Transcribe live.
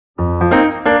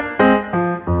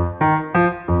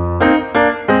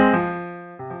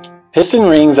Piston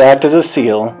rings act as a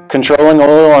seal, controlling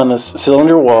oil on the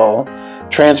cylinder wall,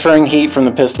 transferring heat from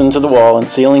the piston to the wall, and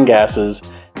sealing gases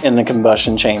in the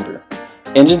combustion chamber.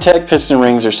 Enginetech piston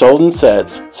rings are sold in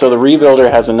sets, so the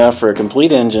rebuilder has enough for a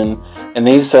complete engine, and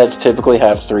these sets typically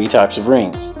have 3 types of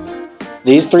rings.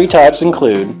 These 3 types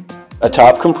include a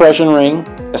top compression ring,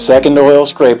 a second oil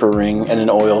scraper ring, and an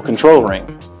oil control ring.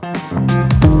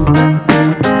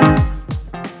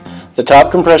 The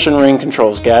top compression ring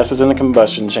controls gases in the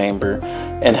combustion chamber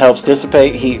and helps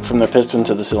dissipate heat from the piston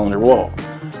to the cylinder wall.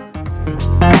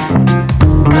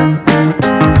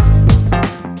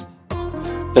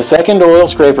 The second oil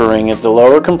scraper ring is the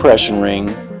lower compression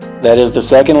ring that is the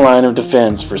second line of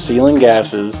defense for sealing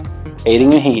gases,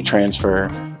 aiding in heat transfer,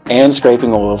 and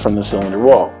scraping oil from the cylinder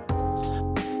wall.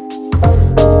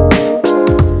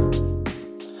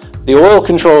 The oil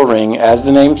control ring, as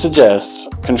the name suggests,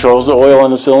 controls the oil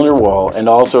on the cylinder wall and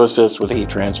also assists with heat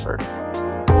transfer.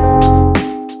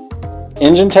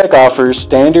 Enginetech offers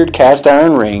standard cast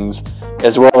iron rings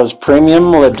as well as premium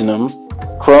molybdenum,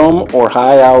 chrome, or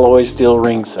high alloy steel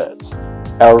ring sets.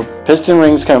 Our piston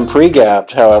rings come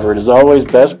pre-gapped, however it is always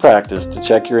best practice to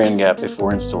check your end gap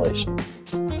before installation.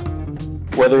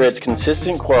 Whether it's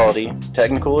consistent quality,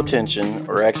 technical attention,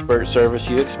 or expert service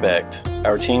you expect,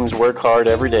 our teams work hard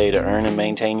every day to earn and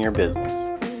maintain your business.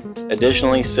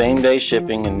 Additionally, same-day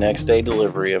shipping and next-day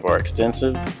delivery of our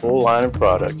extensive, full line of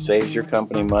products saves your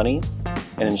company money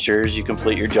and ensures you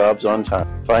complete your jobs on time.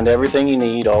 Find everything you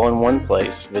need all in one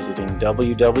place visiting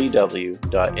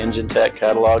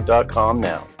www.enginetechcatalog.com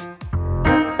now.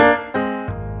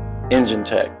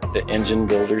 Enginetech, the engine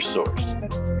builder's source.